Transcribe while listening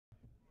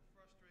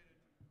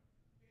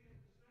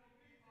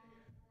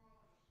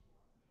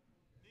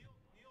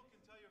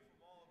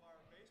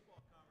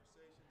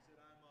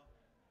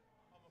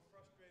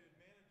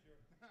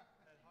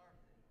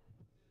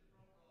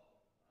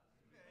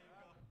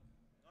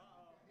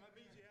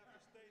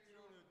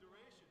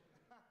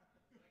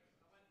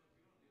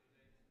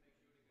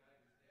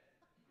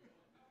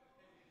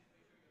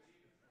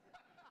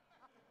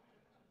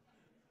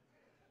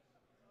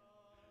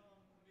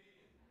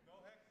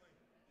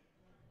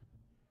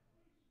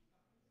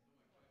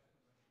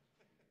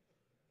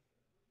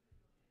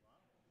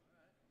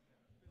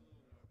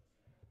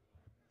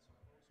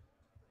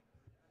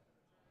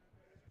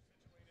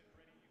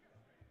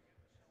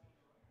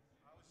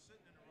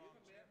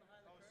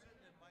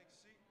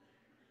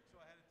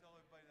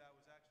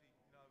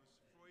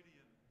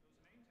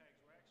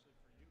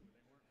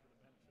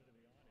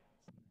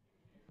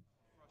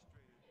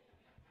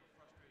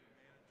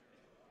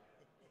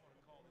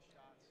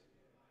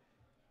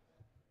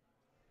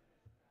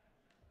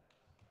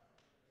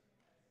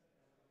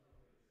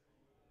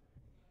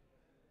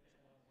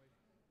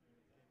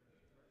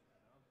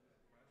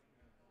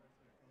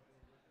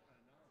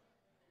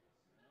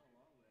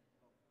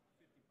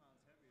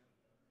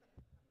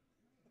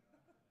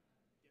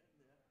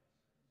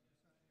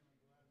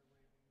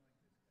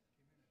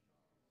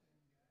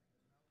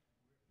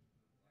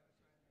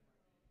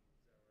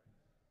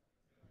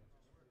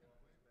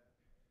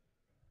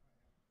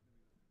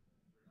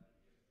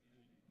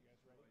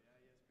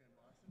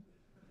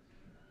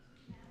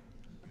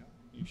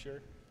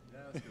sure? Yeah,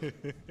 let's go.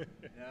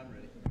 Yeah, I'm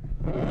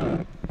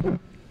ready.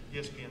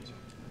 Yes, Kansas.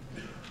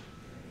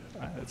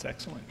 That's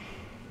excellent.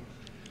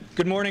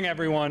 Good morning,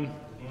 everyone.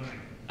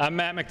 I'm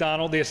Matt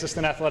McDonald, the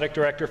Assistant Athletic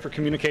Director for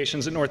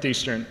Communications at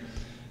Northeastern.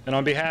 And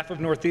on behalf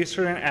of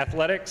Northeastern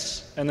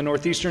Athletics and the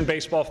Northeastern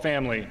baseball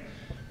family,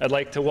 I'd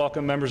like to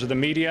welcome members of the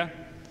media,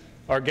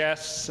 our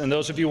guests, and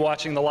those of you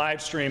watching the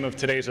live stream of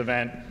today's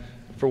event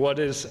for what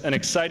is an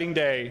exciting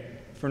day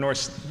for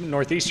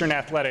Northeastern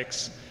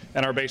Athletics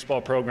and our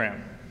baseball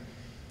program.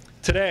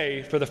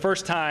 Today, for the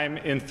first time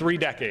in 3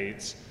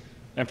 decades,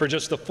 and for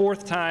just the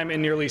 4th time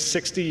in nearly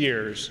 60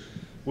 years,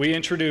 we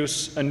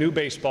introduce a new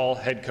baseball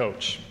head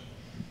coach.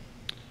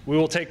 We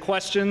will take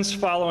questions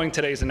following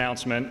today's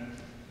announcement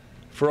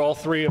for all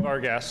 3 of our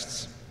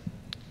guests.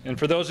 And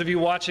for those of you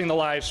watching the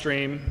live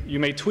stream,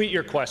 you may tweet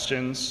your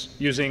questions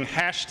using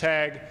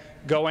hashtag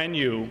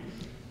 #GoNU,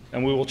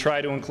 and we will try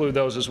to include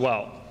those as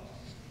well.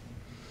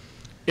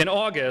 In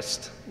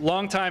August,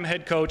 longtime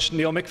head coach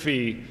Neil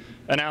McPhee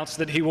announced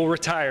that he will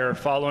retire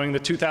following the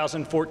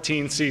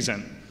 2014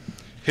 season,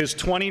 his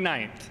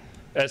 29th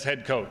as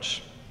head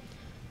coach.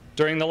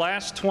 During the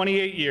last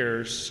 28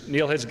 years,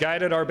 Neil has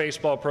guided our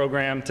baseball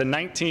program to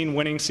 19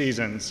 winning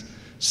seasons,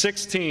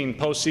 16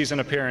 postseason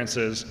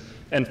appearances,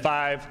 and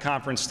 5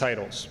 conference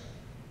titles.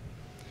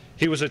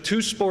 He was a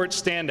 2-sport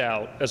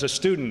standout as a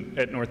student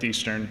at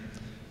Northeastern,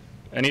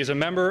 and he's a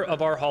member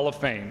of our Hall of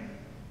Fame,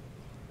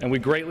 and we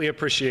greatly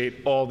appreciate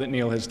all that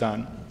Neil has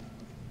done.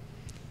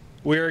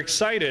 We are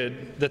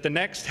excited that the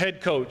next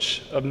head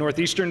coach of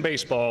Northeastern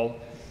baseball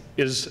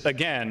is,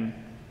 again,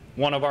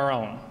 one of our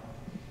own,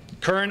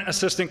 current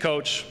assistant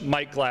coach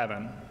Mike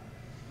Glavine.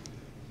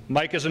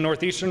 Mike is a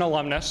Northeastern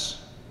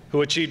alumnus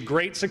who achieved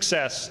great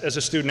success as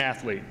a student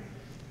athlete.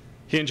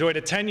 He enjoyed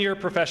a 10-year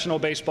professional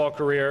baseball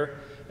career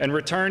and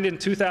returned in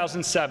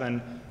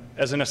 2007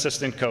 as an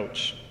assistant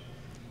coach.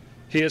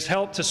 He has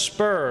helped to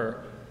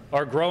spur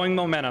our growing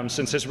momentum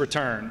since his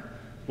return,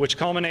 which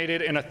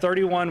culminated in a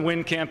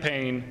 31-win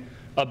campaign,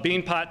 a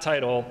Beanpot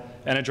title,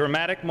 and a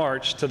dramatic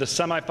march to the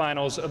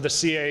semifinals of the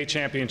CAA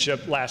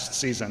Championship last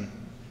season.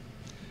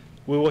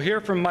 We will hear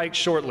from Mike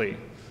shortly,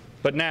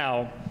 but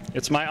now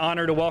it's my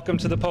honor to welcome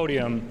to the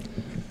podium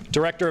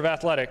Director of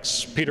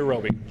Athletics, Peter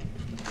Roby.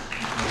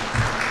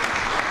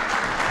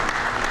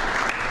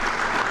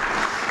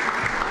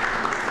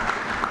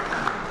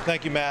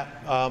 Thank you, Matt.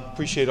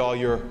 Appreciate all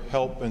your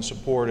help and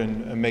support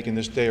in making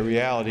this day a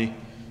reality.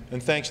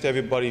 And thanks to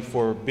everybody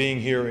for being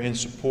here in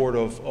support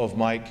of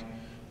Mike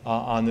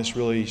on this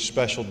really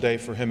special day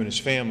for him and his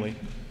family,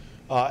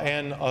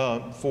 and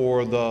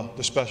for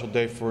the special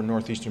day for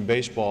Northeastern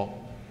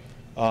baseball.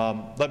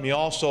 Let me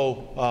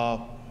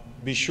also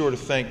be sure to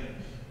thank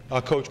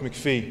Coach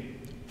McPhee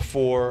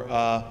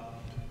for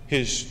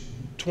his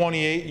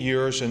 28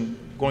 years and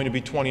going to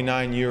be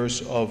 29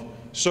 years of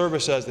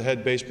service as the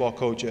head baseball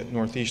coach at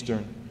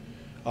Northeastern,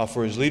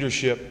 for his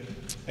leadership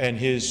and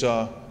his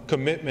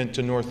commitment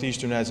to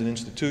Northeastern as an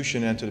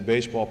institution and to the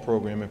baseball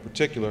program in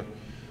particular.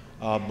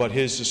 But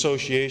his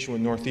association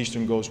with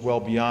Northeastern goes well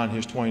beyond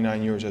his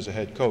 29 years as a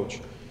head coach,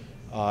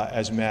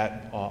 as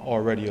Matt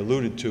already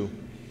alluded to.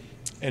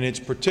 And it's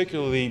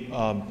particularly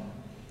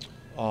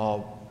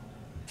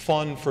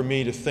fun for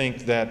me to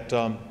think that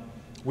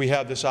we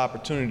have this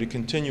opportunity to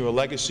continue a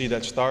legacy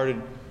that started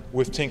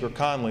with Tinker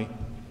Conley.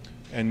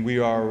 And we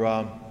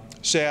are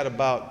sad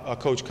about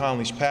Coach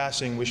Conley's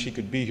passing, wish he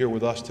could be here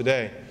with us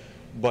today.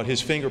 But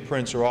his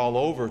fingerprints are all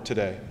over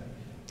today.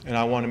 And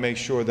I want to make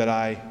sure that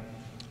I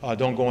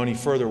don't go any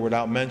further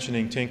without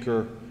mentioning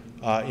Tinker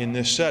in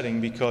this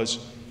setting, because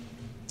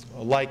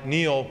like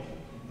Neil,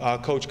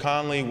 Coach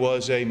Conley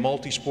was a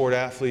multi-sport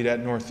athlete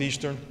at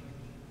Northeastern,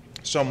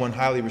 someone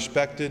highly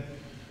respected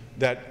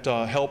that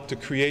helped to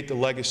create the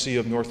legacy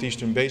of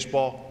Northeastern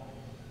baseball,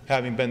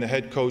 having been the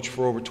head coach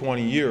for over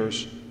 20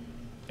 years.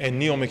 And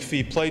Neil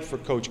McPhee played for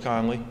Coach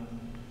Conley,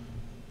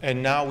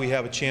 and now we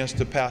have a chance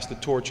to pass the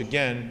torch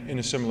again in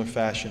a similar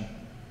fashion,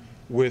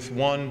 with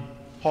one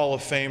Hall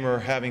of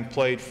Famer having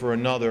played for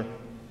another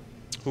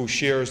who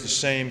shares the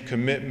same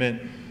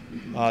commitment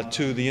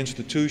to the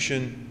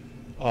institution,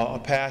 a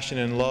passion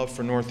and love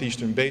for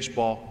Northeastern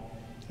baseball,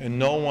 and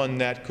no one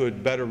that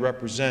could better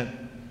represent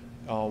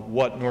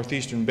what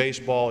Northeastern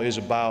baseball is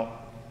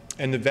about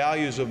and the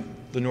values of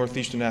the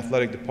Northeastern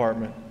Athletic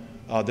Department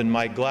than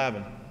Mike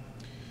Glavine.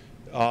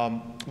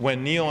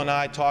 When Neil and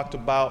I talked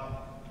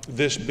about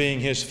this being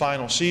his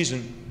final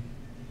season,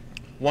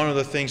 one of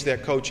the things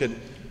that Coach had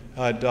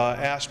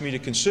asked me to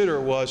consider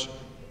was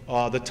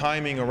the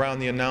timing around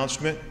the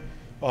announcement,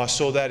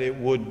 so that it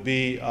would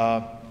be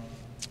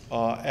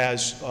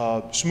as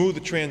smooth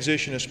a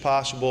transition as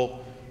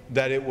possible,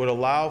 that it would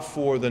allow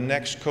for the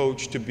next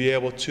coach to be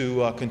able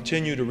to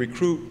continue to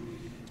recruit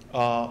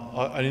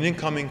an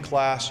incoming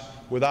class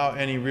without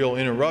any real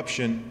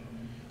interruption,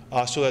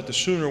 so that the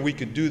sooner we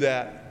could do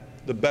that,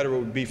 the better it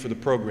would be for the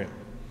program.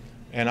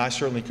 And I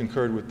certainly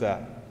concurred with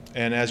that.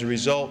 And as a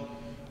result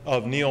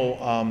of Neil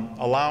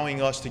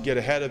allowing us to get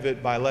ahead of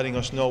it by letting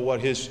us know what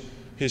his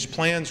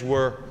plans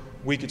were,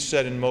 we could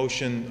set in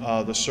motion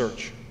the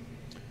search.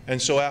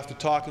 And so after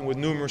talking with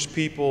numerous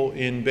people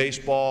in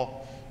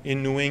baseball,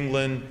 in New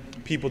England,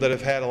 people that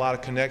have had a lot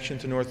of connection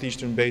to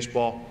Northeastern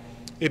baseball,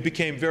 it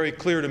became very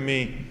clear to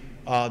me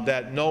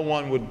that no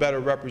one would better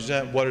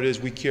represent what it is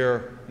we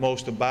care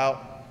most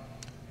about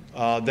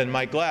than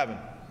Mike Glavine.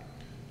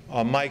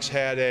 Mike's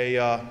had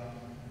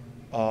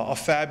a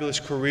fabulous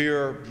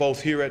career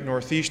both here at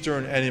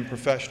Northeastern and in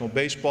professional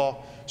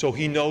baseball, so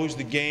he knows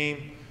the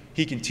game,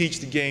 he can teach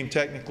the game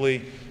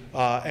technically,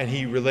 and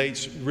he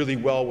relates really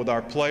well with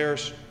our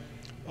players.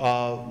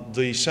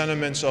 The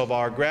sentiments of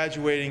our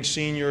graduating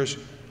seniors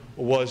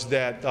was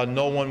that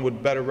no one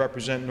would better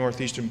represent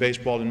Northeastern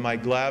baseball than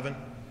Mike Glavine.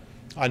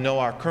 I know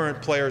our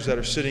current players that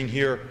are sitting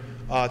here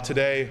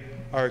today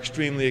are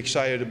extremely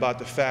excited about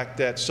the fact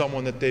that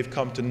someone that they've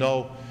come to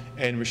know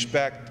and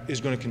respect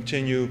is going to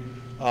continue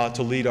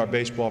to lead our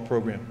baseball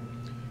program.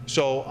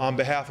 So on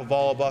behalf of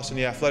all of us in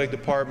the athletic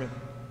department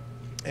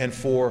and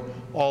for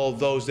all of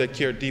those that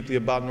care deeply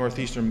about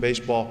Northeastern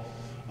baseball,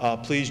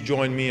 please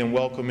join me in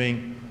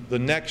welcoming the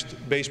next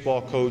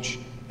baseball coach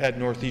at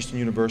Northeastern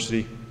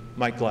University,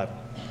 Mike Glavine.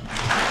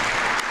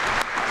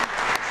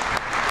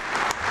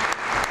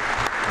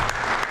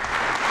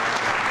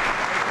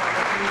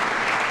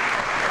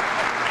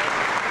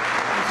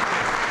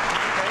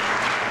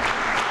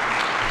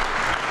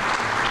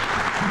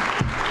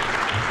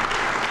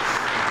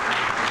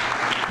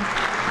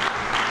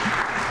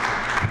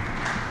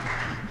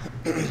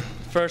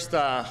 First,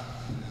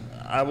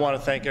 I want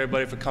to thank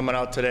everybody for coming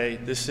out today.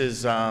 This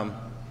is an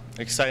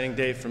exciting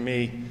day for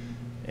me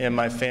and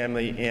my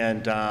family,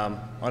 and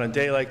on a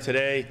day like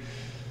today,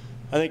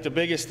 I think the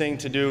biggest thing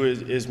to do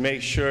is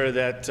make sure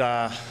that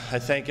I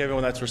thank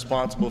everyone that's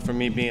responsible for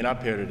me being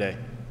up here today.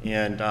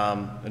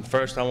 And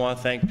first, I want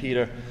to thank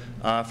Peter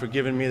for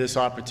giving me this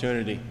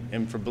opportunity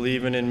and for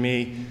believing in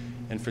me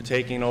and for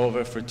taking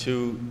over for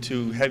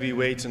two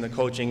heavyweights in the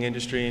coaching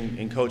industry,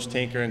 in Coach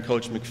Tinker and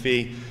Coach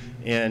McPhee.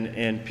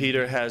 And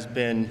Peter has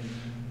been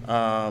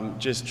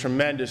just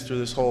tremendous through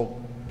this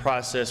whole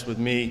process with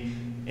me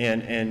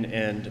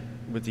and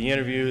with the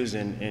interviews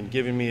and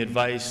giving me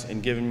advice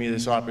and giving me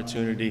this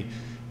opportunity.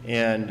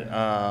 And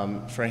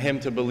for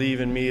him to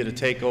believe in me to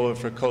take over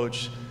for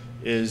Coach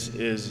is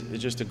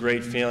just a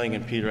great feeling.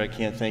 And Peter, I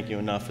can't thank you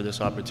enough for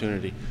this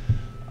opportunity.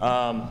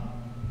 For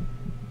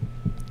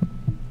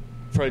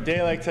a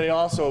day like today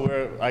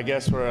also, I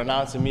guess we're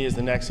announcing me as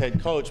the next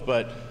head coach,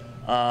 but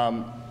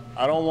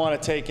I don't want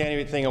to take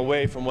anything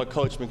away from what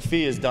Coach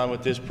McPhee has done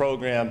with this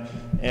program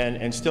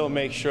and still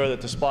make sure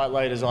that the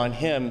spotlight is on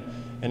him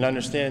and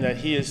understand that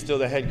he is still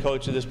the head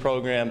coach of this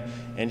program,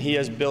 and he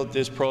has built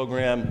this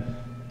program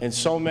in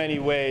so many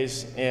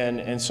ways and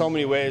in so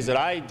many ways that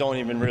I don't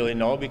even really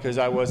know because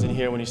I wasn't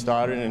here when he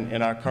started,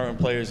 and our current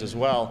players as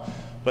well.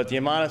 But the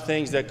amount of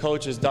things that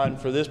Coach has done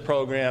for this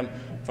program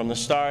from the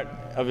start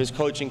of his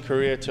coaching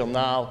career till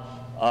now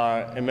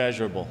are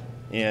immeasurable.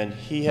 And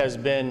he has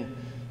been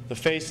the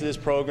face of this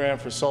program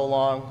for so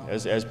long.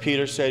 As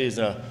Peter said, he's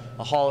a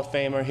Hall of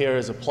Famer here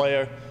as a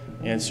player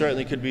and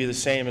certainly could be the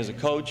same as a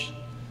coach,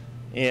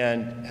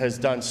 and has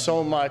done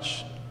so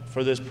much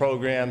for this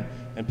program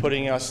and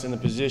putting us in the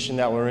position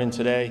that we're in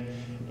today.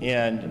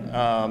 And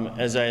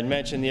as I had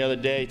mentioned the other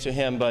day to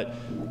him, but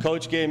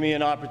Coach gave me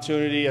an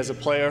opportunity as a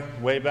player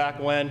way back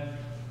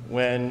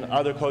when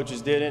other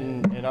coaches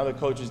didn't and other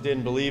coaches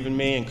didn't believe in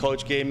me, and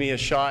Coach gave me a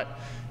shot,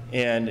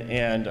 and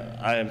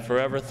I am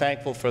forever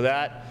thankful for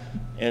that.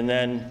 And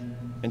then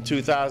in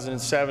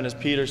 2007, as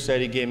Peter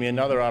said, he gave me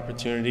another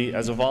opportunity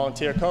as a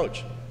volunteer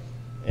coach.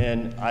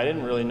 And I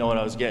didn't really know what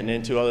I was getting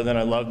into other than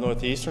I loved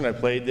Northeastern. I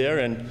played there,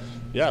 and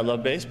yeah, I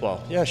love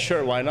baseball. Yeah,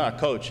 sure, why not,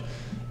 coach?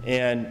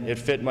 And it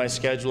fit my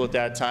schedule at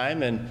that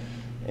time,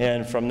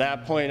 and from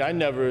that point, I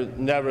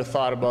never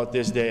thought about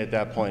this day at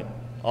that point.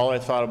 All I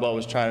thought about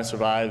was trying to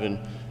survive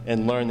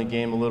and learn the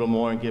game a little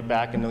more and get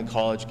back into the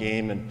college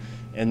game,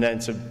 and then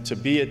to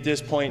be at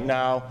this point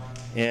now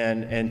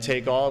and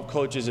take all of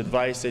Coach's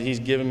advice that he's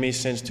given me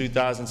since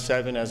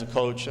 2007 as a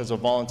coach, as a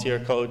volunteer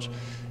coach,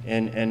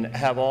 and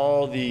have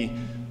all the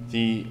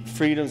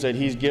freedoms that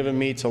he's given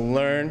me to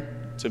learn,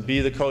 to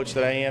be the coach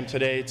that I am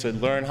today, to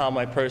learn how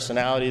my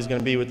personality is going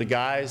to be with the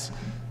guys,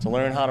 to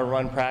learn how to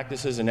run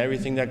practices and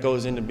everything that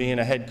goes into being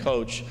a head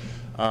coach.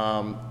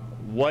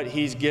 What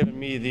he's given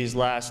me these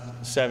last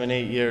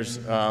 7-8 years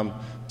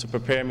to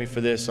prepare me for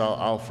this,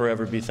 I'll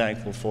forever be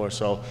thankful for.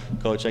 So,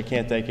 Coach, I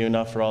can't thank you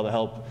enough for all the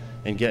help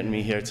in getting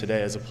me here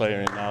today as a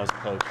player and now as a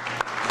coach.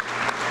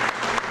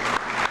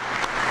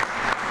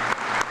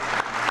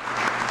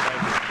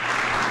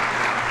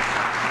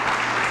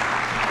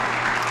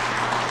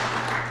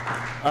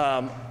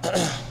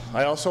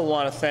 I also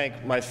want to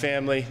thank my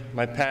family,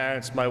 my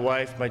parents, my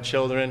wife, my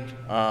children.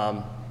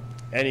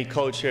 Any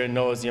coach here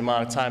knows the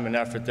amount of time and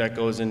effort that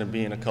goes into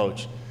being a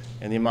coach,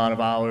 and the amount of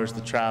hours, the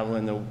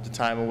traveling, the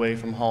time away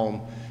from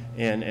home,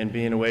 and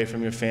being away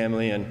from your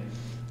family. And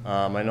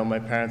I know my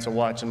parents are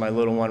watching my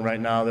little one right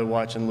now. They're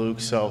watching Luke.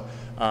 So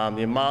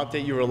the amount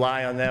that you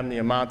rely on them, the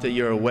amount that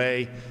you're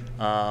away,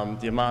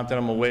 the amount that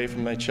I'm away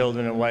from my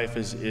children and wife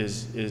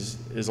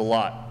is a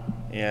lot.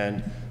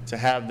 And to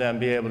have them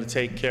be able to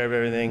take care of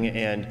everything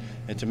and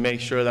to make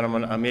sure that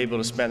I'm able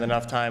to spend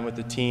enough time with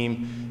the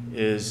team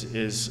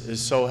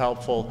is so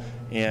helpful.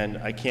 And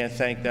I can't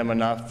thank them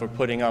enough for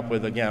putting up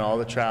with, again, all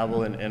the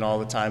travel and all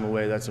the time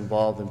away that's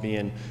involved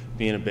in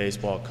being a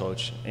baseball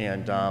coach.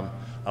 And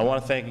I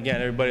want to thank,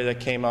 again, everybody that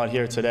came out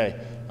here today.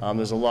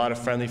 There's a lot of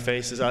friendly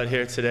faces out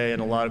here today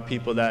and a lot of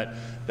people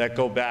that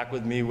go back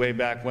with me way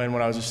back when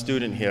I was a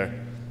student here.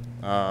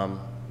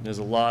 There's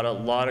a lot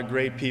of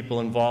great people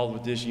involved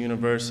with this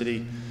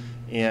university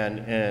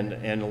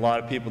and a lot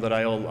of people that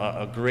I owe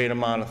a great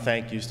amount of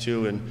thank yous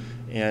to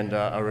and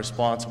are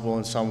responsible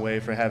in some way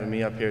for having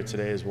me up here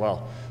today as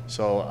well.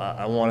 So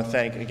I want to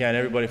thank, again,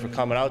 everybody for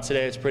coming out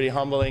today. It's pretty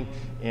humbling,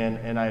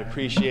 and I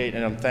appreciate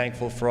and I'm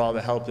thankful for all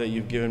the help that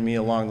you've given me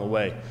along the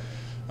way.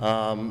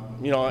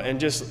 You know, and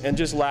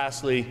just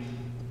lastly,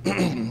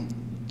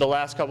 the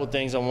last couple of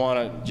things I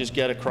want to just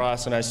get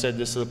across, and I said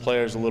this to the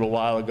players a little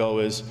while ago,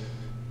 is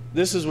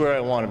this is where I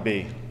want to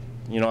be.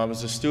 You know, I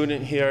was a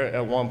student here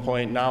at one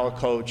point, now a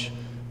coach,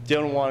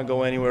 didn't want to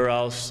go anywhere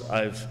else.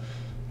 I've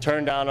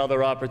turned down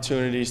other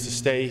opportunities to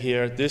stay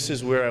here. This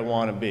is where I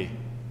want to be.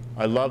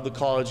 I love the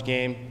college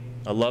game.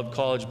 I love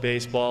college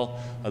baseball.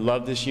 I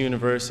love this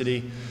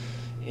university,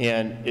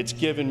 and it's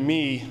given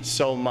me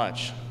so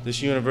much.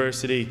 This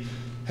university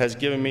has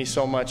given me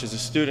so much as a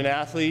student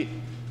athlete,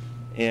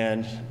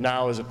 and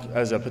now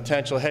as a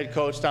potential head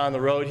coach down the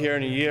road here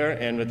in a year,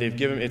 and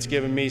it's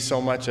given me so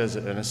much as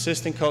an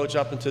assistant coach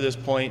up until this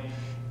point,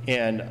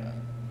 and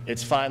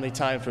it's finally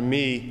time for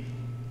me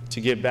to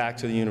give back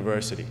to the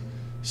university.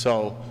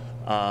 So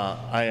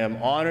I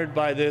am honored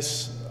by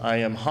this, I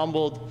am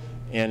humbled,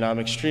 and I'm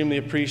extremely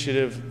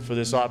appreciative for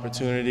this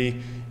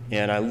opportunity,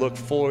 and I look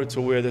forward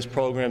to where this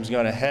program is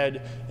going to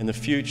head in the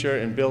future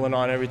and building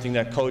on everything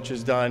that Coach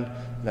has done,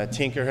 that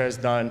Tinker has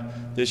done.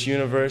 This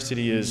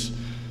university is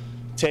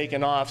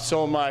taken off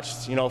so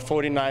much, you know,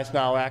 49th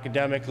now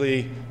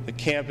academically. The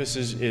campus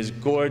is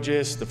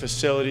gorgeous, the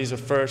facilities are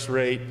first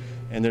rate,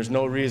 and there's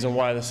no reason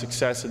why the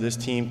success of this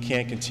team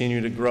can't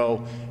continue to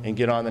grow and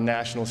get on the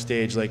national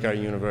stage like our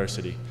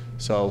university.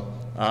 So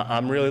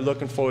I'm really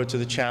looking forward to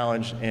the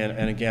challenge,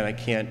 and again, I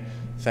can't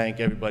thank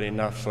everybody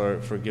enough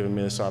for giving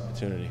me this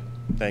opportunity.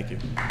 Thank you.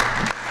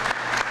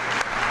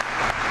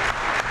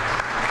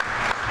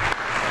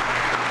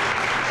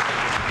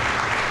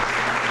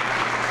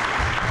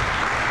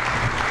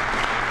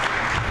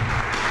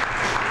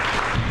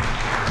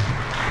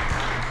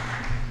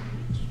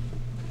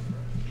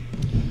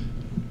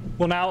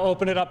 We'll now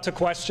open it up to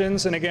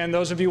questions. And again,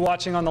 those of you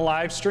watching on the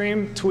live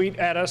stream, tweet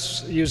at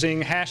us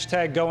using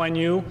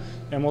 #GoNU,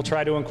 and we'll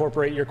try to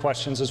incorporate your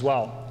questions as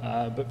well.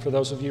 But for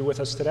those of you with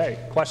us today,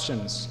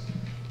 questions?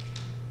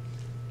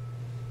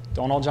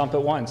 Don't all jump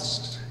at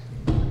once.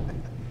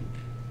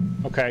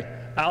 Okay,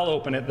 I'll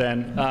open it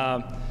then.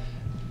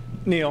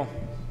 Neil,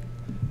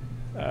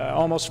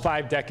 almost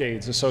 5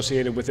 decades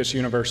associated with this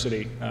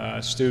university,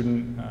 a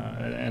student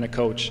and a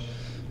coach.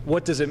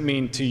 What does it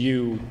mean to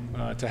you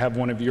to have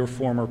one of your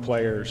former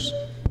players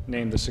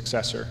named the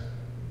successor?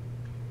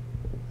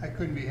 I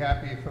couldn't be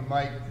happier for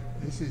Mike.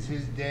 This is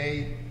his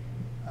day.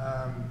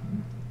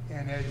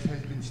 And as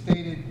has been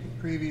stated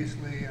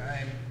previously,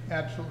 I'm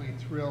absolutely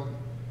thrilled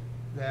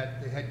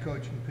that the head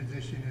coaching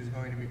position is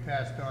going to be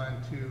passed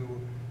on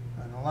to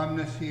an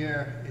alumnus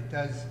here. It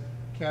does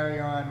carry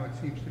on what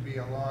seems to be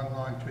a long,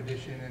 long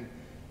tradition.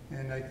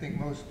 And I think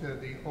most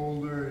of the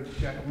older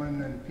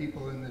gentlemen and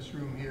people in this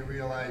room here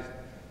realize,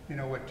 you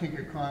know, what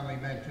Tinker Conley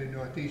meant to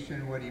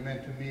Northeastern, what he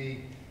meant to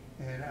me,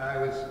 and I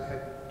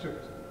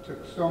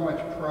took so much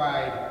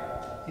pride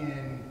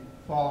in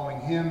following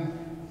him,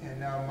 and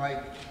now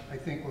Mike, I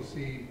think, will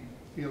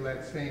feel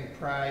that same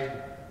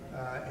pride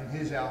in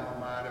his alma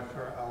mater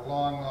for a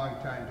long, long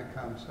time to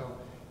come. So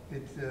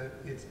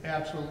it's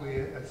absolutely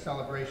a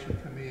celebration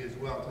for me as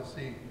well to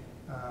see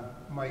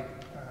Mike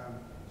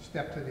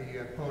step to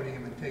the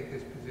podium and take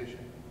this position.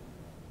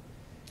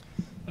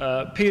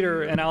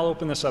 Peter, and I'll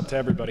open this up to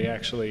everybody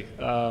actually.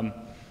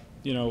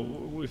 You know,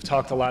 we've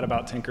talked a lot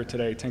about Tinker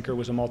today. Tinker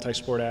was a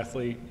multi-sport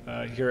athlete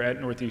here at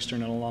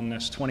Northeastern, an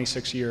alumnus,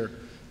 26-year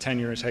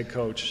tenure as head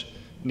coach.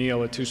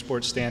 Neil, a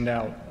 2-sport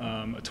standout,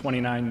 a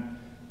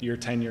 29-year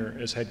tenure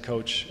as head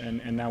coach,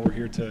 and now we're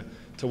here to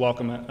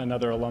welcome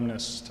another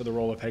alumnus to the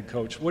role of head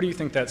coach. What do you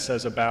think that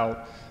says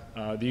about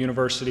the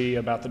university,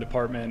 about the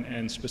department,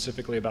 and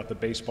specifically about the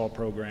baseball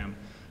program?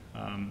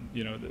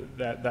 You know,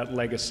 that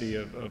legacy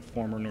of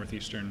former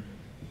Northeastern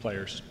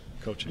players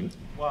coaching?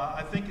 Well,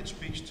 I think it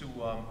speaks to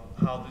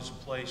how this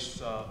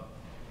place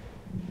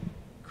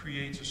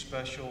creates a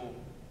special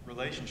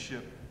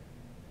relationship,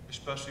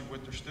 especially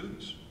with their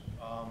students.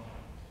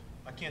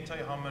 I can't tell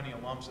you how many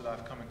alums that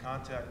I've come in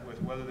contact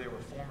with, whether they were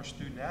former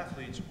student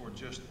athletes or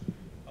just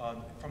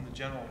from the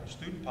general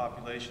student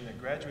population that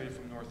graduated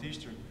from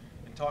Northeastern,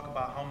 and talk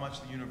about how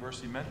much the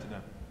university meant to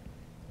them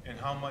and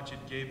how much it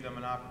gave them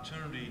an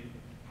opportunity,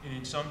 and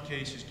in some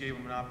cases gave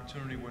them an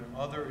opportunity when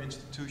other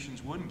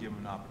institutions wouldn't give them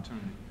an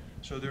opportunity.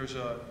 So there's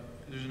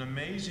an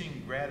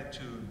amazing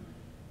gratitude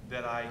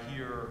that I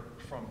hear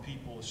from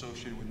people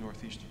associated with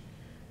Northeastern.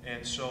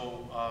 And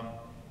so,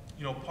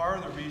 you know, part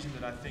of the reason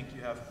that I think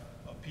you have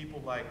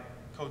people like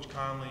Coach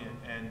Conley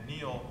and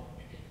Neil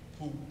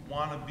who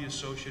want to be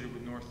associated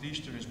with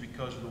Northeastern is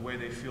because of the way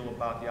they feel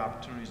about the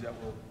opportunities that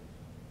were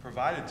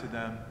provided to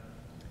them.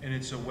 And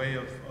it's a way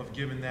of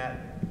giving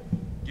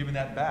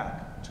that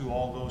back to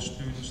all those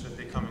students that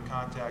they come in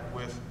contact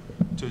with,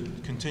 to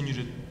continue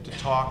to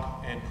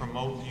talk and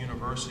promote the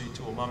university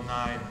to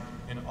alumni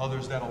and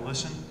others that'll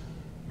listen.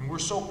 And we're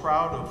so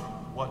proud of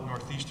what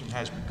Northeastern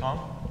has become,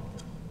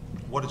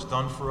 what it's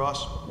done for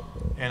us.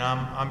 And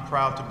I'm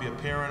proud to be a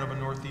parent of a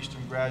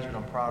Northeastern graduate.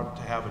 I'm proud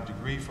to have a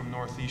degree from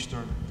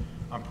Northeastern.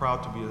 I'm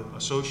proud to be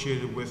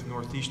associated with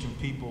Northeastern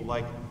people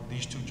like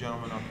these two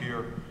gentlemen up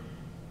here.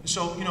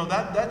 So, you know,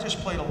 that just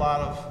played a lot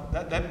of,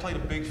 that played a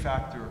big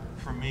factor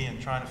for me in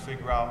trying to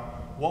figure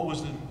out what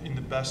was in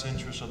the best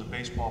interest of the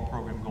baseball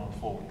program going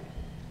forward.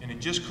 And it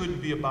just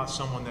couldn't be about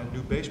someone that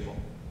knew baseball.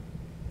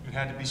 It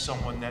had to be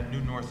someone that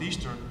knew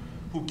Northeastern,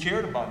 who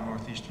cared about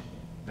Northeastern,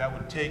 that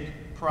would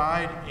take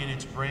pride in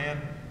its brand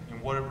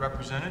and what it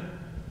represented,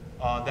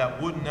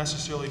 that wouldn't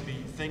necessarily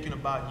be thinking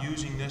about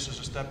using this as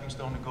a stepping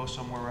stone to go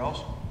somewhere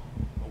else.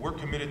 We're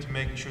committed to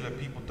making sure that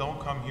people don't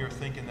come here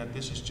thinking that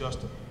this is just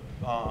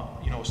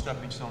you know, a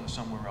stepping stone to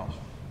somewhere else.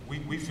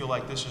 We feel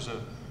like this is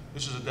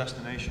a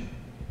destination,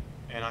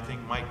 and I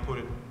think Mike put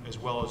it as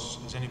well as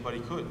anybody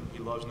could. He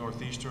loves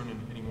Northeastern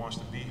and he wants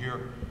to be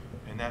here,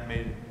 and that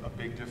made a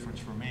big difference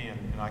for me,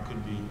 and I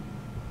couldn't be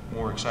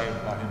more excited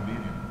about him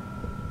being here.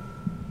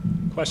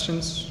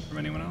 Questions from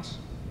anyone else?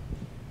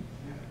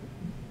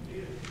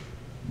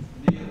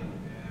 Neil,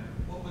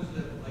 what was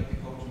it like to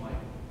coach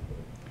Mike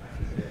back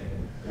in the day?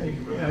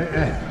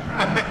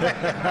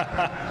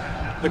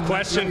 The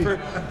question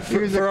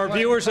for our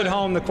viewers at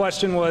home, the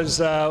question was,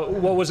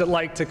 what was it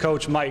like to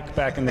coach Mike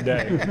back in the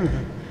day?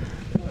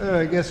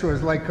 I guess it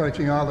was like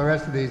coaching all the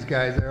rest of these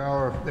guys.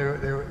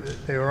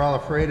 They were all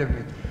afraid of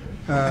me.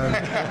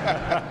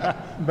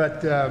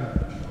 But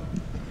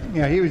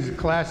yeah, he was a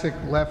classic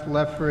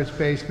left first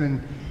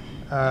baseman.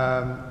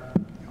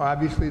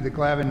 Obviously, the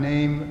Glavine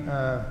name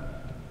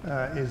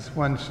is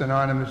one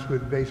synonymous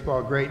with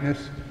baseball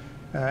greatness.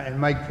 And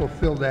Mike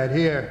fulfilled that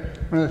here.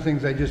 One of the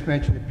things I just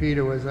mentioned to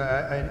Peter was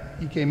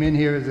he came in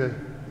here as a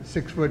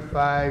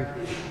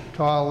 6'5",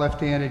 tall,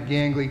 left-handed,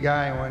 gangly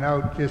guy, and went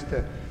out just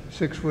a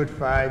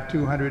 6'5",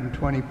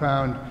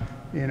 220-pound,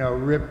 you know,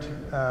 ripped,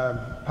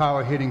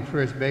 power-hitting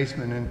first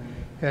baseman, and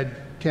had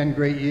 10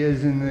 great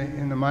years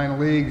in the minor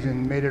leagues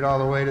and made it all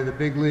the way to the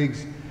big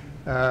leagues.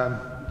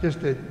 Just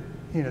a,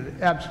 you know,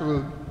 the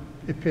absolute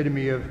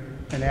epitome of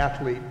an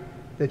athlete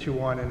that you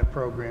want in a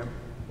program.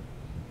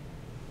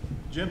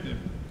 Jim?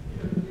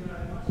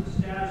 What's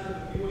the status of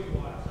the viewing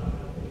box on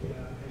the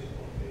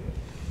baseball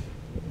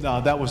field?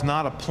 No, that was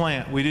not a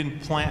plant. We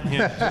didn't plant him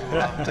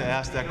to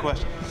ask that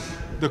question.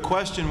 The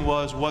question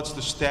was, what's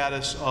the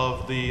status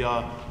of the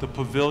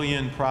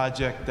pavilion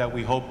project that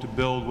we hope to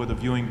build with a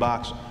viewing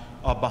box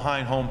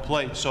behind home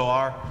plate? So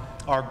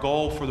our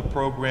goal for the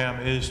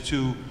program is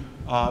to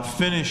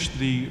finish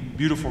the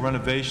beautiful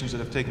renovations that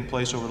have taken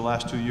place over the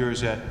last 2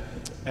 years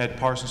at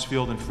Parsons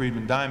Field and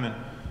Friedman Diamond,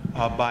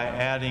 by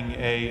adding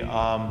a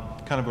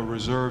kind of a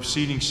reserve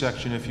seating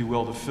section, if you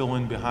will, to fill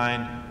in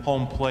behind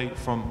home plate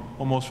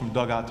almost from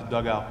dugout to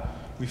dugout.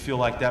 We feel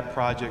like that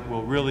project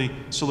will really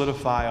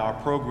solidify our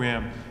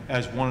program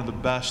as one of the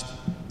best,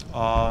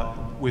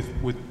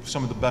 with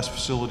some of the best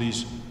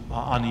facilities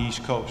on the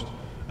East Coast.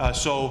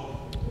 So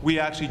we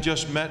actually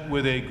just met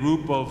with a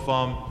group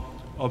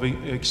of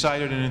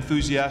excited and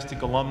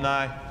enthusiastic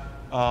alumni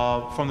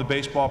from the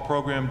baseball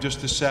program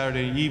just this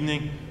Saturday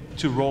evening,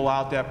 to roll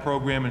out that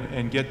program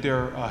and get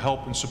their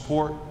help and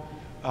support.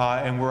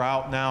 And we're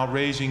out now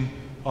raising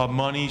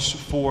monies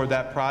for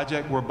that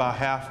project. We're about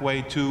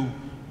halfway to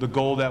the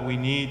goal that we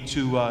need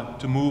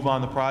to move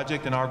on the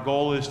project. And our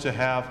goal is to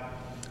have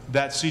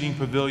that seating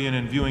pavilion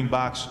and viewing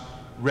box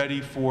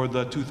ready for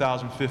the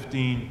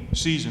 2015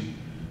 season.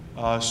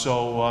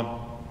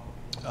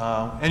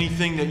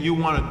 Anything that you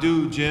want to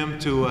do, Jim,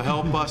 to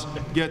help us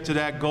get to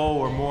that goal,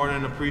 we're more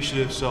than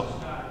appreciative. So,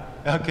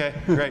 okay,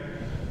 great.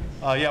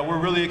 Yeah, we're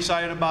really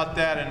excited about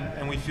that,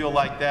 and we feel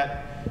like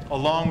that,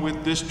 along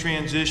with this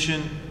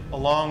transition,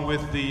 along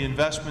with the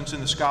investments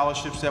in the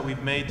scholarships that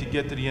we've made to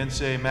get to the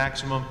NCAA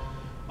maximum,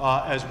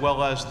 as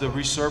well as the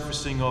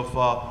resurfacing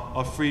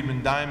of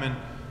Friedman Diamond,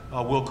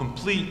 will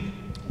complete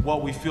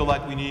what we feel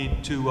like we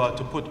need to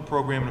put the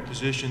program in a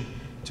position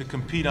to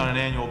compete on an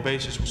annual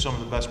basis with some of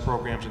the best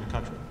programs in the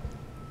country.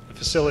 The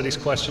facilities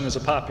question is a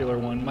popular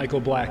one. Michael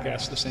Black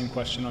asked the same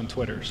question on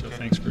Twitter, so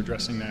thanks for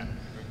addressing that.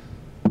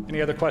 Any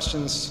other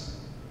questions?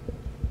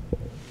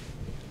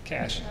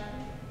 Cash.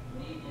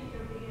 What do you think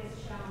your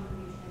biggest challenge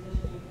will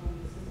be transitioning from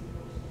the assistant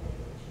coach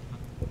to head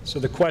coach? So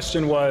the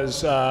question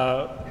was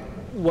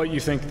what you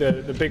think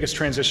the biggest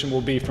transition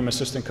will be from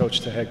assistant coach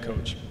to head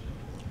coach.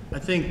 I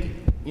think,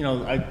 you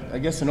know, I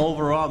guess in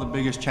overall the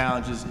biggest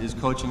challenge is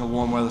coaching a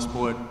warm weather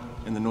sport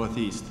in the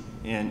Northeast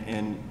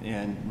and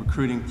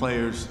recruiting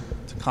players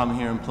to come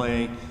here and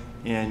play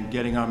and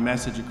getting our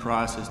message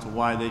across as to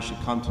why they should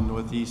come to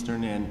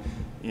Northeastern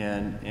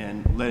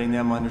and letting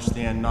them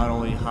understand not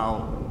only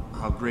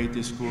how great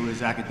this school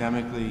is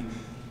academically,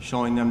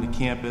 showing them the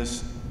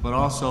campus, but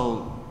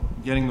also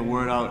getting the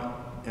word out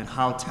and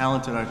how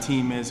talented our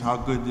team is, how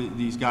good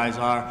these guys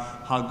are,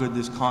 how good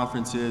this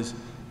conference is.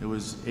 It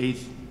was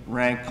 8th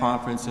ranked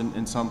conference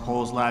in some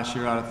polls last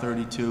year out of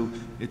 32.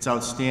 It's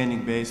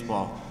outstanding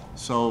baseball.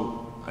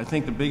 So I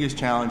think the biggest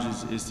challenge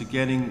is to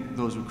getting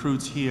those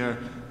recruits here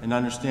and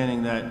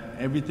understanding that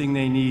everything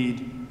they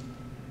need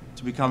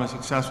to become a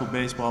successful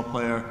baseball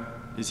player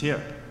is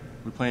here.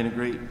 We're playing a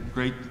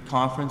great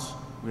conference.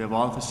 We have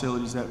all the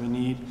facilities that we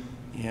need,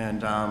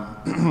 and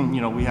you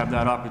know, we have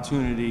that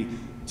opportunity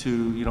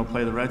to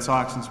play the Red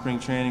Sox in spring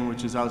training,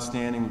 which is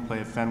outstanding. We play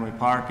at Fenway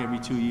Park every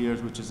 2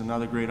 years, which is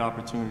another great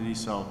opportunity.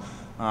 So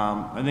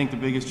I think the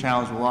biggest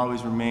challenge will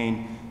always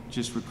remain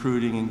just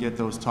recruiting and get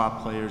those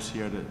top players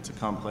here to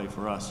come play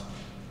for us.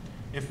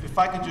 If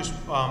I could just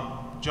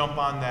jump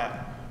on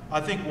that,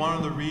 I think one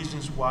of the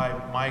reasons why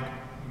Mike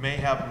may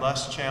have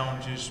less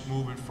challenges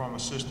moving from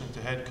assistant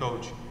to head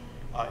coach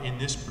in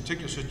this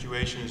particular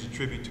situation is a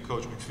tribute to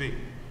Coach McPhee.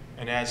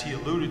 And as he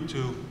alluded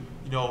to,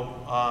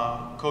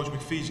 Coach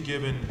McPhee's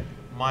given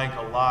Mike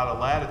a lot of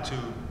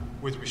latitude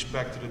with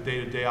respect to the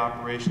day-to-day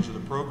operations of the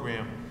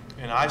program,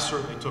 and I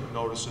certainly took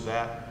notice of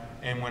that.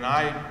 And when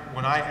I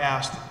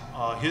asked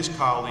his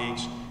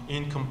colleagues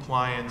in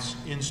compliance,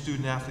 in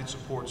student-athlete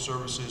support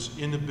services,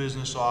 in the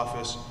business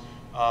office,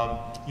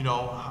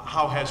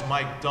 how has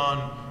Mike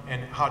done,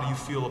 and how do you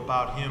feel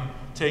about him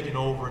taking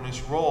over in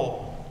this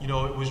role? It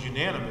was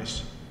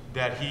unanimous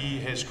that he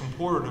has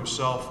comported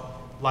himself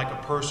like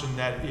a person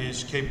that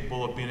is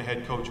capable of being a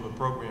head coach of a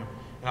program.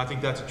 And I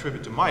think that's a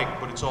tribute to Mike,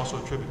 but it's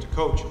also a tribute to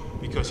Coach,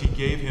 because he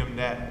gave him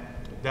that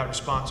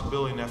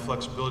responsibility and that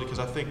flexibility, because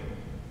I think,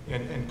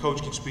 and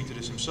Coach can speak to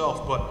this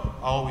himself, but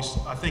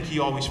I think he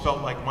always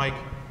felt like Mike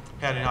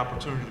had an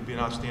opportunity to be an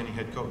outstanding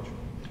head coach.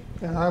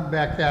 And I'll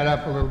back that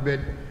up a little bit.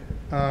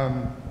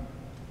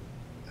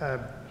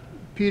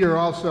 Peter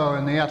also,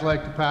 in the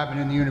athletic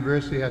department in the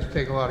university, has to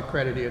take a lot of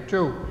credit here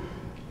too.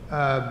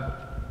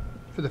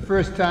 For the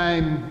first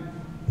time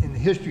in the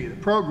history of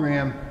the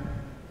program,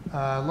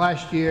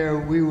 last year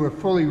we were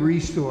fully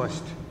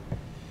resourced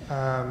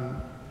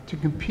to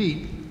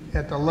compete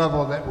at the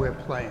level that we're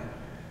playing.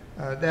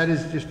 That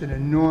is just an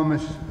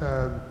enormous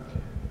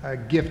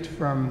gift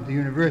from the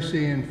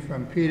university and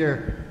from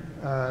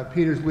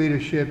Peter's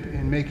leadership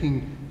in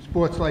making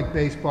sports like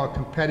baseball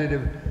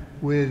competitive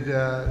with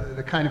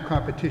the kind of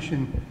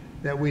competition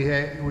that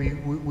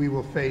we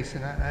will face.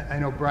 And I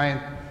know Brian,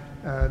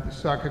 the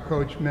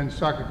men's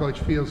soccer coach,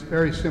 feels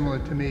very similar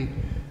to me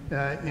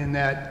in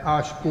that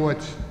our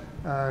sports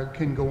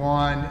can go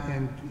on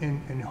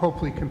and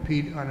hopefully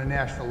compete on a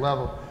national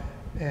level.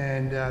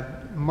 And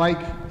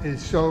Mike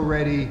is so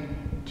ready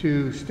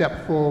to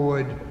step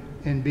forward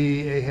and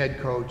be a head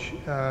coach.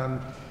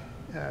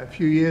 A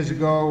few years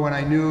ago, when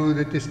I knew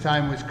that this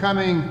time was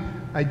coming,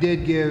 I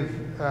did give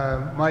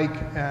Mike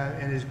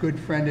and his good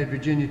friend at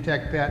Virginia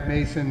Tech, Pat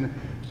Mason,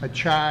 a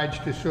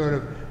charge to sort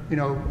of,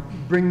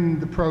 bring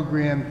the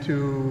program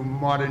to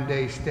modern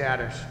day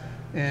status.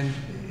 And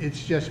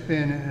it's just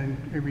been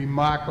a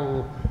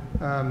remarkable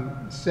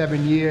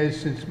 7 years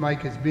since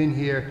Mike has been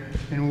here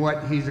and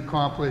what he's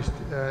accomplished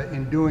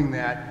in doing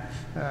that.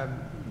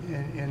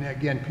 And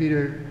again,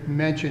 Peter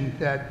mentioned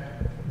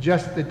that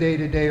just the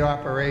day-to-day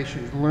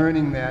operations,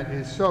 learning that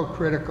is so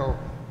critical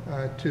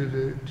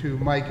to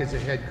Mike as a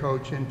head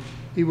coach, and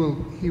he will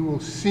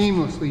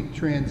seamlessly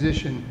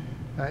transition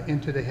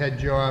into the head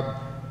job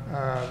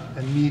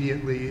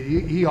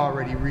immediately. He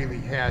already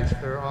really has,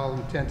 for all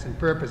intents and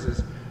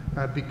purposes,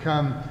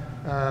 become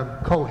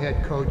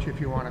co-head coach,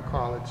 if you want to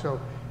call it. So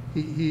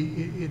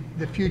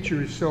the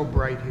future is so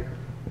bright here.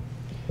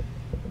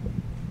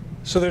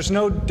 So there's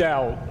no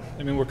doubt,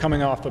 we're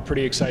coming off a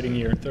pretty exciting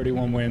year,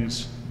 31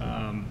 wins.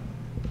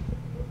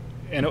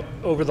 And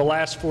over the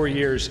last 4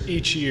 years,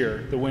 each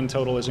year, the win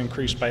total has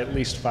increased by at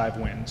least 5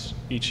 wins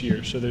each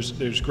year. So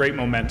there's great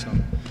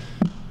momentum.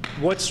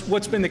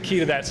 What's been the key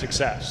to that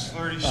success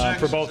 36,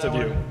 for both of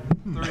you?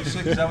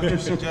 36, is that what you're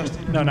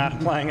suggesting? No, not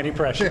applying any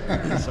pressure.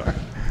 Sorry.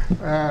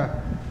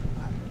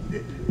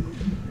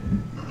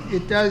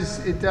 It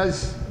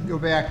does go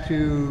back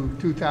to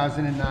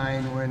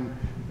 2009 when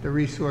the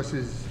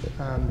resources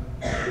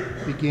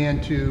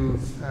began to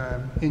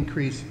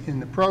increase in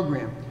the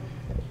program.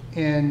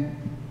 And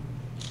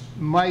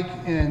Mike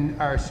and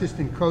our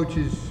assistant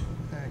coaches,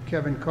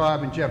 Kevin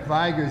Cobb and Jeff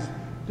Vigers,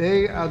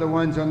 they are the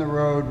ones on the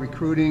road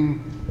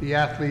recruiting the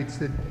athletes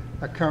that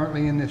are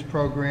currently in this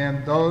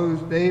program.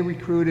 They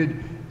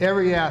recruited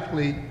every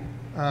athlete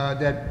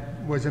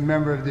that was a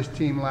member of this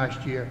team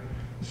last year.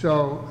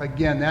 So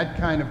again, that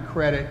kind of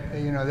credit,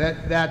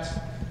 that's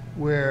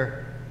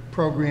where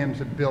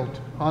programs are built,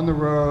 on the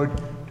road,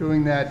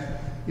 doing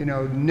that,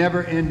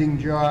 never-ending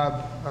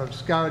job of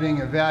scouting,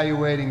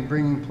 evaluating,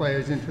 bringing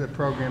players into the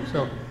program.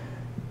 So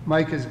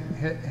Mike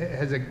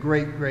has a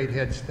great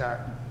head start.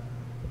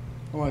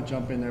 I want to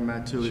jump in there,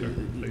 Matt, too. Sure,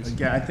 please.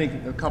 Again, I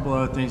think a couple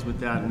other things with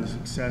that and the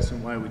success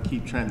and why we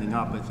keep trending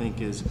up, I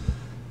think, is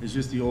is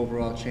just the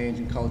overall change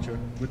in culture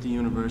with the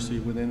university,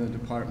 within the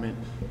department,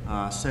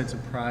 sense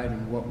of pride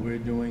in what we're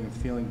doing and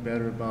feeling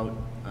better about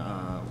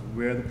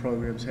where the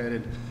program's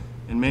headed,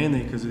 and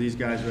mainly because of these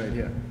guys right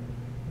here.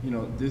 You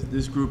know,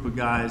 this group of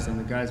guys and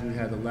the guys we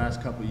had the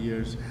last couple of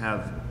years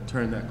have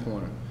turned that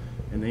corner,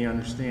 and they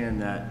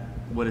understand that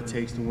what it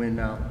takes to win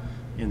now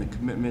and the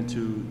commitment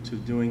to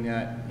doing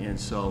that. And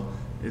so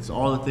it's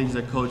all the things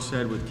that Coach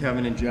said, with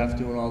Kevin and Jeff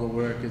doing all the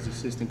work as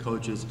assistant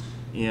coaches,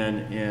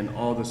 and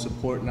all the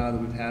support now that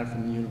we've had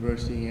from the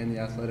university and the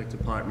athletic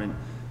department.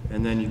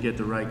 And then you get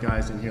the right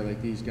guys in here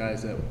like these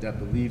guys that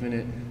believe in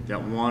it,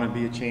 that want to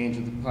be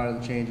part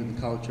of the change of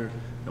the culture,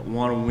 that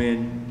want to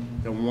win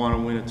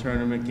a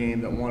tournament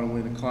game, that want to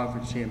win a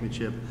conference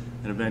championship,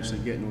 and eventually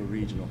get into a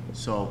regional.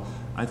 So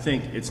I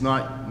think it's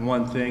not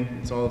one thing,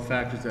 it's all the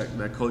factors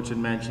that Coach had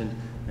mentioned.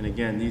 And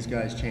again, these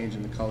guys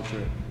changing the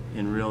culture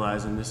and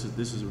realizing this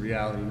is a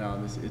reality now,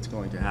 and it's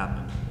going to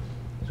happen.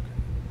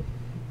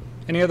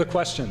 Any other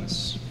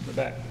questions for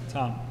that?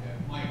 Tom? Yeah,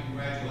 Mike,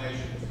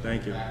 congratulations.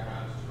 Thank you. Your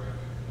background is terrific.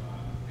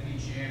 Any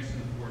chance in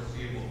the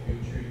foreseeable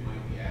future you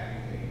might be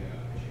adding a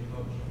pitching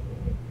coach?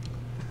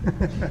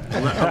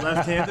 A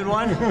left-handed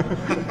one?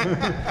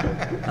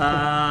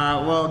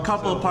 Well, a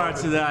couple of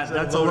parts of that.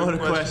 That's a loaded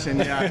question,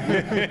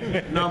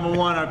 yeah. Number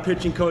one, our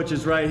pitching coach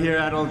is right here.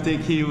 I don't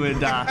think he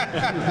would,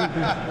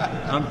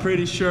 I'm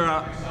pretty sure.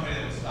 Somebody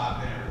that would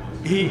stop in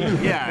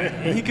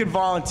He could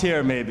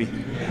volunteer maybe.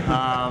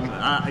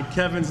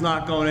 Kevin's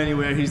not going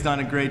anywhere. He's done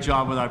a great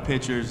job with our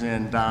pitchers,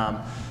 and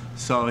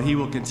so he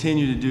will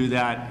continue to do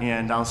that,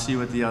 and I'll see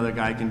what the other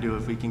guy can do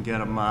if we can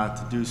get him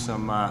to do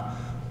some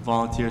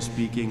volunteer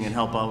speaking and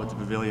help out with the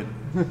pavilion.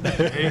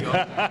 There you go.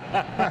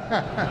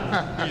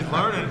 He's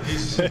learning.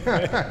 He's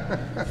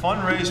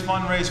fundraise.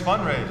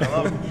 I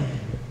love it.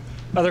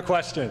 Other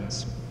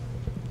questions?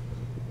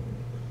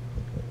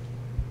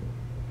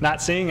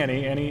 Not seeing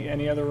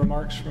any other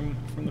remarks from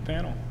the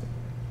panel?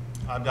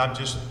 I'm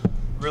just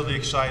really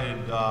excited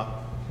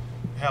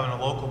having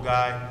a local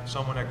guy,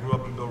 someone that grew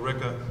up in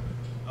Billerica.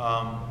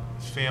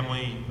 His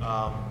family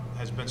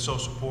has been so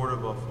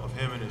supportive of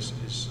him and his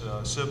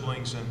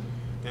siblings, and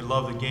they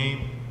love the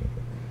game.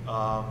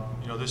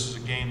 You know, this is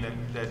a game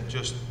that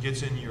just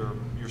gets in your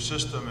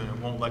system and it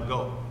won't let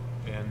go.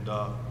 And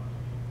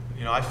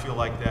you know, I feel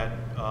like that,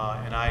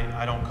 and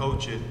I don't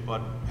coach it,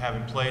 but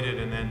having played it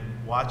and then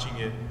watching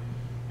it,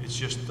 it's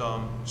just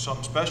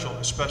something special,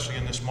 especially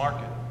in this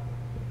market.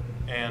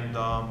 And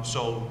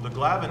so the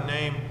Glavine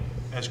name,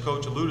 as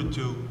Coach alluded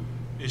to,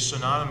 is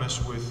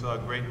synonymous with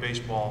great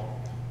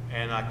baseball,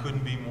 and I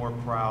couldn't be more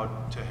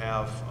proud to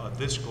have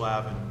this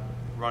Glavine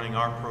running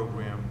our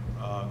program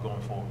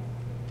going forward.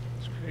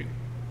 That's great.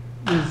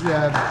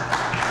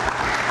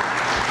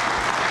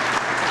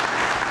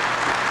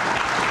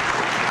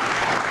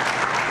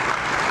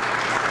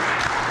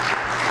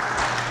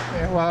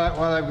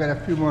 While I've got a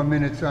few more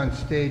minutes on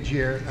stage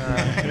here,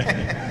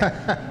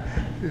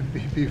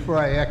 before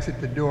I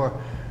exit the door,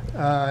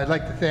 I'd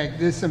like to thank,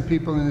 there's some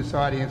people in this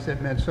audience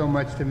that meant so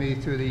much to me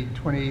through the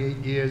 28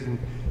 years and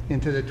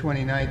into the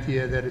 29th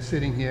year that are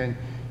sitting here. And,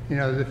 you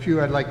know, the few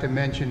I'd like to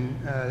mention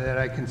that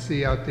I can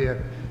see out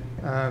there.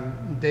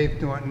 Dave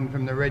Norton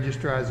from the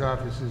Registrar's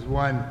Office is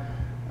one.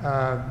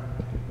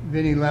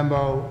 Vinny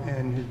Lembo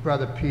and his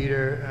brother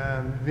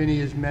Peter. Vinny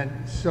has meant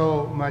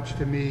so much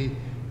to me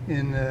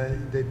in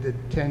the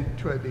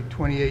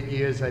 28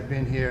 years I've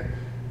been here.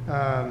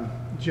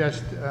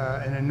 Just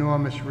an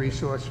enormous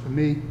resource for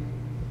me.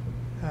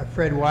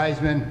 Fred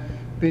Wiseman,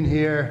 been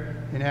here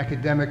in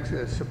academic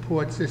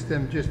support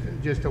system,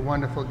 just a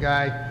wonderful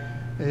guy,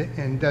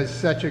 and does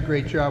such a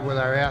great job with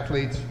our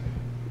athletes.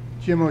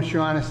 Jim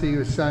O'Shaughnessy,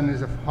 whose son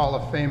is a Hall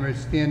of Famer,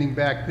 standing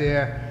back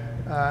there.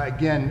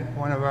 Again,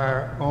 one of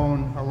our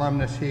own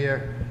alumnus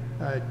here,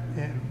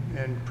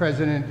 and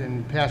president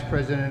and past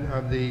president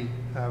of the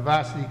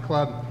varsity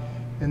club.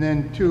 And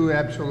then two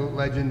absolute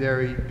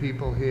legendary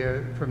people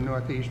here from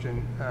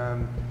Northeastern,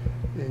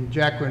 and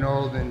Jack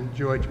Renauld and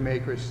George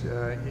Makris.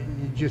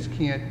 You just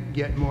can't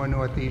get more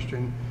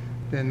Northeastern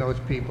than those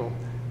people.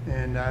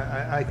 And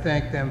I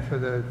thank them for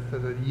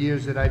the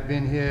years that I've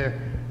been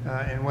here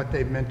and what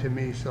they've meant to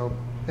me. So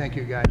thank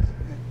you, guys.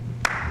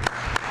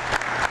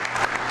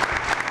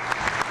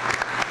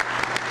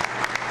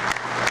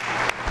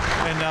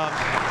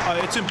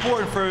 And it's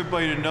important for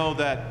everybody to know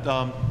that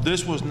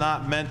this was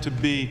not meant to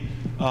be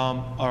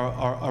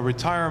a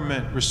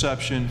retirement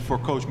reception for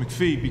Coach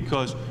McPhee,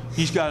 because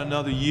he's got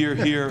another year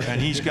here and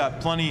he's got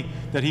plenty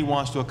that he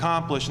wants to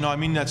accomplish. No, I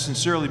mean that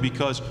sincerely,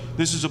 because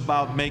this is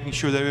about making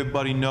sure that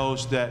everybody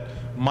knows that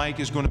Mike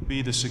is going to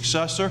be the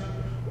successor,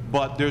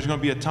 but there's going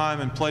to be a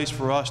time and place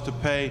for us to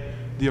pay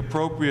the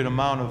appropriate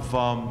amount of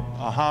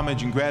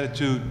homage and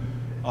gratitude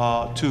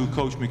to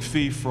Coach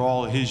McPhee for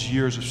all of his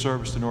years of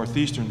service to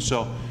Northeastern.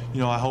 So, you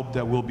know, I hope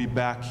that we'll be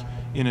back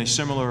in a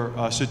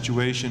similar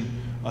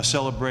situation,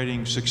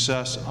 celebrating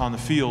success on the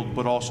field,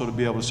 but also to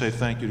be able to say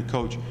thank you to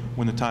Coach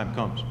when the time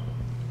comes.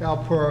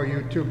 Valporo,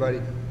 you too,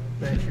 buddy.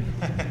 Thank you.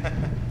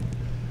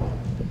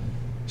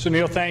 So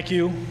Neil, thank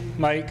you.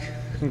 Mike,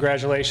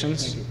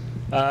 congratulations. Thank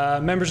you.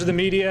 Members of the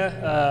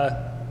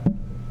media,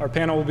 our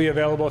panel will be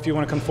available if you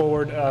want to come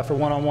forward for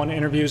one-on-one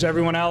interviews.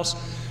 Everyone else,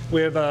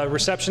 we have a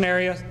reception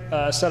area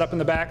set up in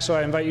the back, so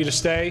I invite you to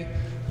stay,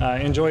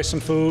 enjoy some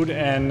food,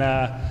 and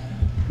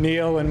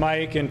Neil and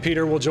Mike and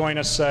Peter will join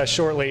us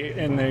shortly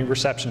in the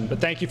reception. But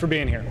thank you for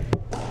being here.